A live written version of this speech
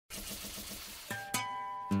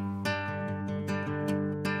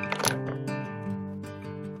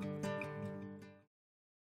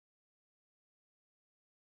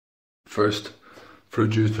First, fruit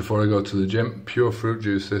juice before I go to the gym. Pure fruit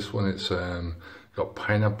juice. This one, it's got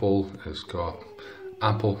pineapple, it's got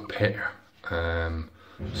apple, pear,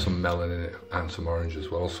 some melon in it, and some orange as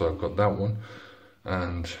well. So I've got that one,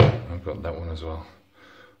 and I've got that one as well.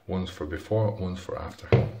 One's for before, one's for after.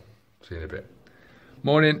 See you in a bit.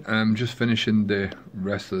 Morning. I'm just finishing the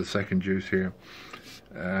rest of the second juice here.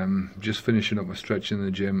 Just finishing up my stretching in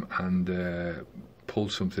the gym and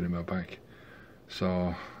pulled something in my back.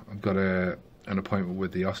 So I've got an appointment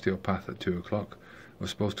with the osteopath at 2 o'clock. I was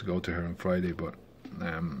supposed to go to her on Friday, but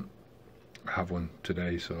I have one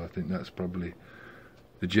today, so I think that's probably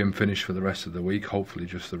the gym finished for the rest of the week. Hopefully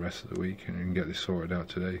just the rest of the week, and I can get this sorted out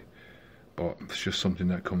today. But it's just something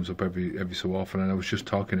that comes up every so often. And I was just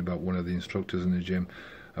talking about one of the instructors in the gym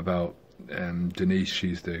about Denise.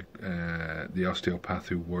 She's the osteopath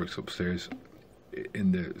who works upstairs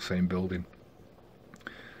in the same building.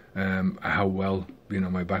 How well, you know,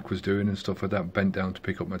 my back was doing and stuff like that. Bent down to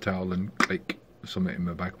pick up my towel and click, something in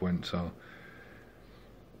my back went. So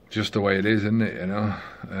just the way it is, isn't it? You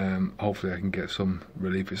know. Hopefully I can get some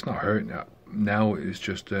relief. It's not hurting now. It's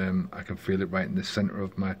just I can feel it right in the center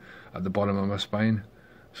of at the bottom of my spine.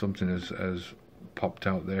 Something has popped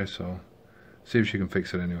out there. So see if she can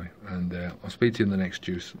fix it anyway. And I'll speak to you in the next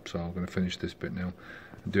juice. So I'm going to finish this bit now,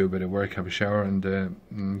 do a bit of work, have a shower,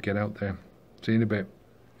 and get out there. See you in a bit.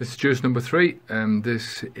 This is juice number 3, and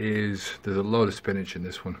there's a load of spinach in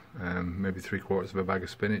this one, maybe 3/4 of a bag of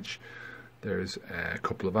spinach. There's a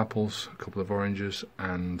couple of apples, a couple of oranges,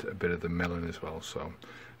 and a bit of the melon as well. So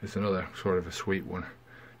it's another sort of a sweet one,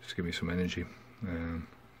 just to give me some energy.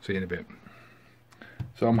 See you in a bit.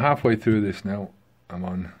 So I'm halfway through this now. I'm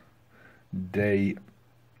on day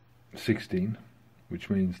 16, which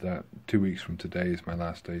means that 2 weeks from today is my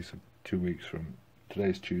last day. So 2 weeks from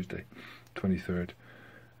today's Tuesday, 23rd.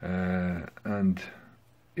 And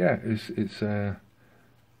yeah, it's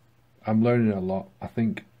I'm learning a lot. I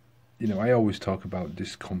think, you know, I always talk about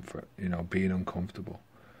discomfort, you know, being uncomfortable,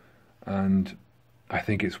 and I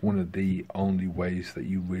think it's one of the only ways that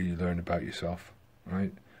you really learn about yourself,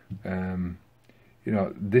 right? You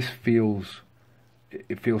know, it feels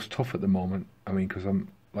tough at the moment. I mean, because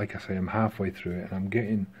like I say, I'm halfway through it, and I'm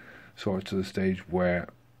getting sort of to the stage where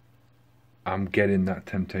I'm getting that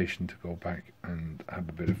temptation to go back and have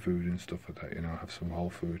a bit of food and stuff like that, you know, have some whole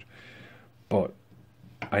food. But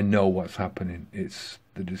I know what's happening. It's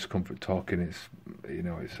the discomfort talking. It's, you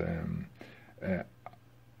know, it's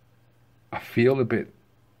I feel a bit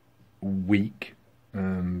weak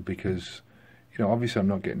because, you know, obviously I'm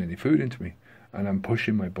not getting any food into me, and I'm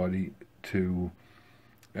pushing my body to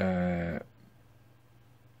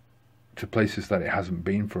places that it hasn't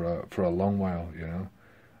been for a long while, you know.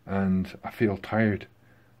 And I feel tired.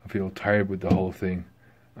 I feel tired with the whole thing,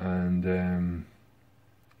 and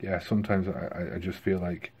yeah, sometimes I just feel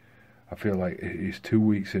like is 2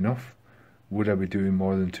 weeks enough? Would I be doing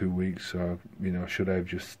more than 2 weeks? Or, you know, should I have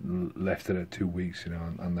just left it at 2 weeks, you know,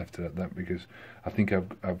 and left it at that? Because I think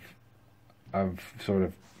I've sort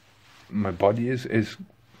of, my body is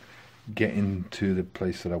getting to the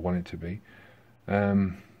place that I want it to be,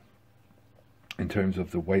 in terms of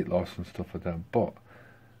the weight loss and stuff like that. But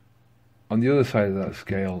on the other side of that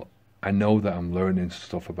scale, I know that I'm learning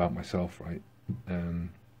stuff about myself, right?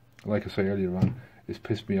 Like I said earlier on, it's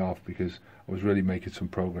pissed me off because I was really making some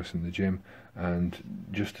progress in the gym, and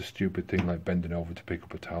just a stupid thing like bending over to pick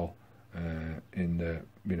up a towel in the,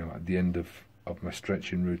 you know, at the end of my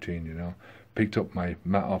stretching routine, you know, picked up my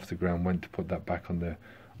mat off the ground, went to put that back on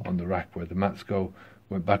the rack where the mats go,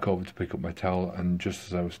 went back over to pick up my towel, and just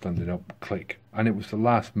as I was standing up, click, and it was the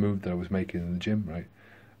last move that I was making in the gym, right?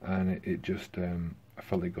 And it just, I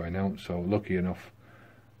felt it going out. So lucky enough,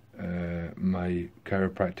 my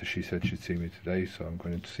chiropractor, she said she'd see me today, so I'm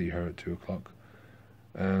going to see her at 2 o'clock.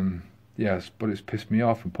 Yes, but it's pissed me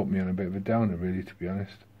off and put me on a bit of a downer, really, to be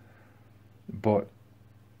honest. But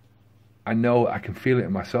I know, I can feel it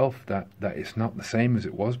in myself that it's not the same as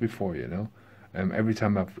it was before, you know. Every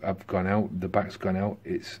time I've gone out, the back's gone out,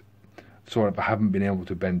 it's sort of, I haven't been able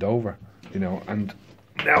to bend over, you know, and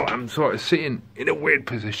now I'm sort of sitting in a weird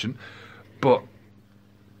position, but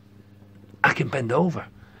I can bend over,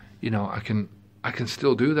 you know, I can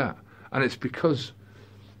still do that. And it's because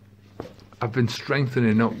I've been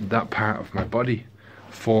strengthening up that part of my body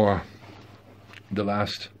for the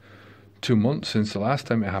last 2 months since the last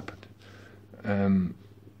time it happened. And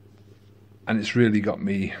it's really got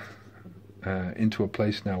me into a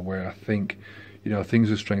place now where I think, you know,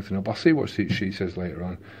 things are strengthening up. I'll see what she says later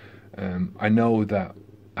on. I know that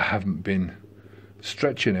I haven't been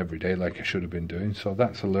stretching every day like I should have been doing, so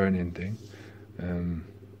that's a learning thing.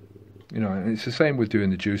 You know, and it's the same with doing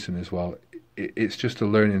the juicing as well. It's just a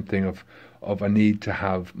learning thing of I need to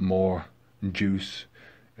have more juice,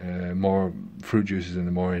 more fruit juices in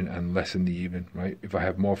the morning and less in the evening, right? If I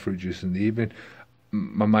have more fruit juice in the evening,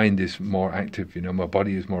 my mind is more active, you know, my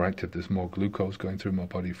body is more active, there's more glucose going through my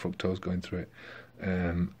body, fructose going through it,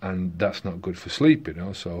 and that's not good for sleep, you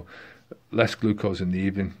know, so less glucose in the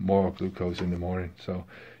evening, more glucose in the morning. So,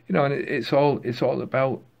 you know, and it's all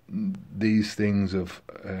about these things of,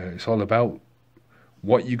 it's all about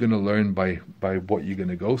what you're going to learn by what you're going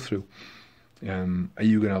to go through. Are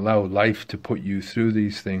you going to allow life to put you through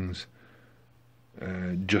these things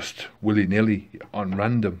just willy-nilly on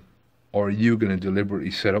random? Or are you going to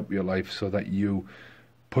deliberately set up your life so that you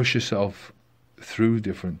push yourself through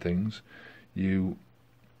different things, you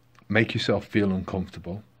make yourself feel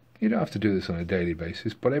uncomfortable? You don't have to do this on a daily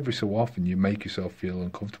basis, but every so often you make yourself feel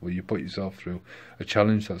uncomfortable. You put yourself through a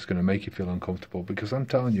challenge that's going to make you feel uncomfortable, because I'm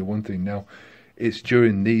telling you one thing now, it's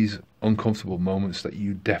during these uncomfortable moments that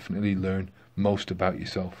you definitely learn most about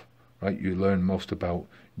yourself, right? You learn most about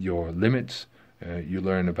your limits. You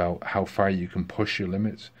learn about how far you can push your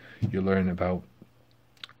limits. You learn about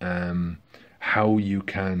how you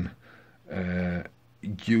can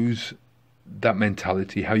use that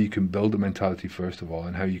mentality, how you can build a mentality first of all,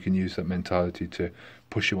 and how you can use that mentality to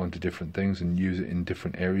push you onto different things and use it in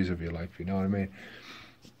different areas of your life. You know what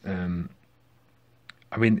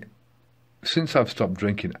I mean? Since I've stopped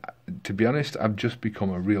drinking, to be honest, I've just become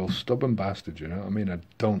a real stubborn bastard, you know what I mean? I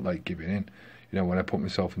don't like giving in. You know, when I put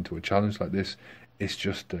myself into a challenge like this, it's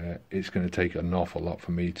just, it's going to take an awful lot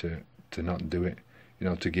for me to not do it, you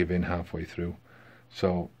know, to give in halfway through.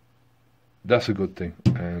 So that's a good thing.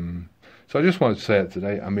 So I just wanted to say it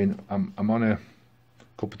today. I mean, I'm on a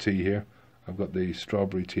cup of tea here. I've got the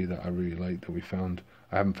strawberry tea that I really like that we found.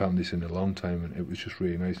 I haven't found this in a long time, and it was just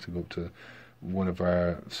really nice to go up to one of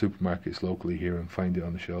our supermarkets locally here and find it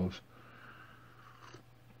on the shelves.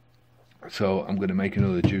 So I'm going to make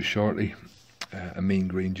another juice shortly, a mean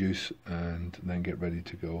green juice, and then get ready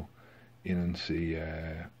to go in and see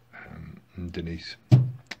Denise.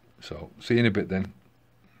 So see you in a bit then.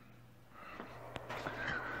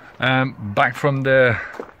 Back from the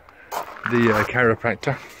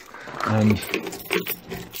chiropractor, and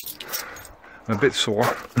I'm a bit sore.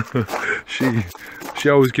 She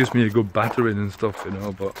always gives me a good battering and stuff, you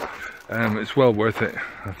know, but it's well worth it.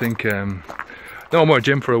 I think no more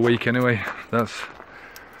gym for a week anyway. That's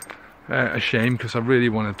a shame, because I really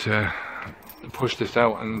wanted to push this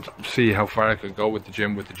out and see how far I could go with the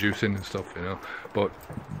gym, with the juicing and stuff, you know, but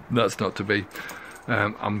that's not to be.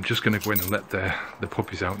 I'm just going to go in and let the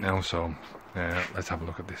puppies out now, so let's have a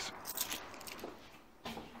look at this.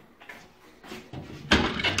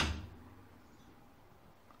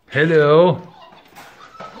 Hello.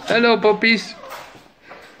 Hello, puppies.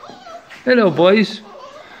 Hello, boys.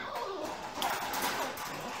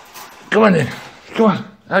 Come on in. Come on.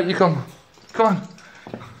 Out you come. Come on.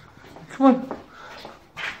 Come on.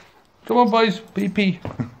 Come on, boys. Pee pee.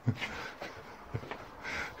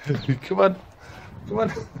 Come on. Come on.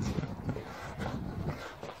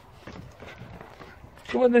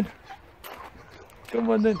 Come on then. Come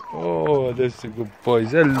on then. Oh, that's a good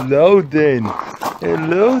boys. Hello then.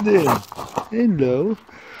 Hello then. Hello.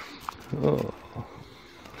 Oh.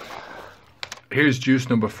 Here's juice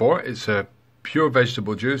number 4. It's a pure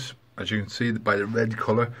vegetable juice. As you can see by the red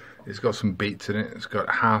colour, it's got some beets in it. It's got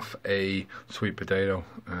half a sweet potato,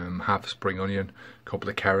 half a spring onion, a couple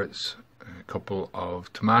of carrots, a couple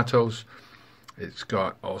of tomatoes. It's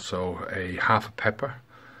got also a half a pepper,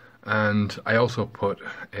 and I also put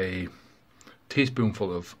a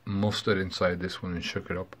teaspoonful of mustard inside this one and shook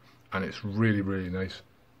it up, and it's really, really nice.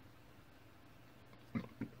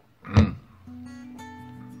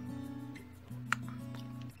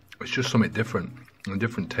 It's just something different, a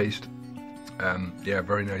different taste. Yeah,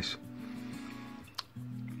 very nice.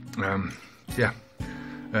 Yeah,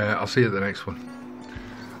 I'll see you at the next one.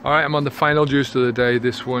 Alright, I'm on the final juice of the day.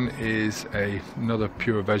 This one is another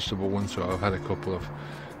pure vegetable one, so I've had a couple of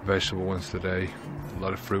vegetable ones today. A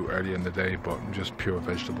lot of fruit early in the day, but just pure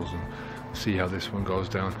vegetables, and see how this one goes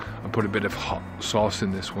down. I put a bit of hot sauce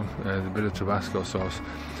in this one, a bit of Tabasco sauce.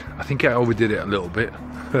 I think I overdid it a little bit,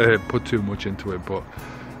 put too much into it, but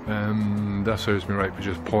that serves me right for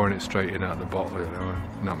just pouring it straight in out of the bottle, you know,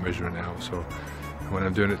 not measuring it out. So when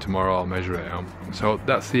I'm doing it tomorrow, I'll measure it out. So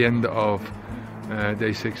that's the end of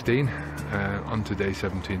day 16. On to day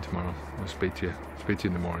 17 tomorrow. I'll speak to you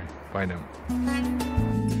in the morning. Bye now.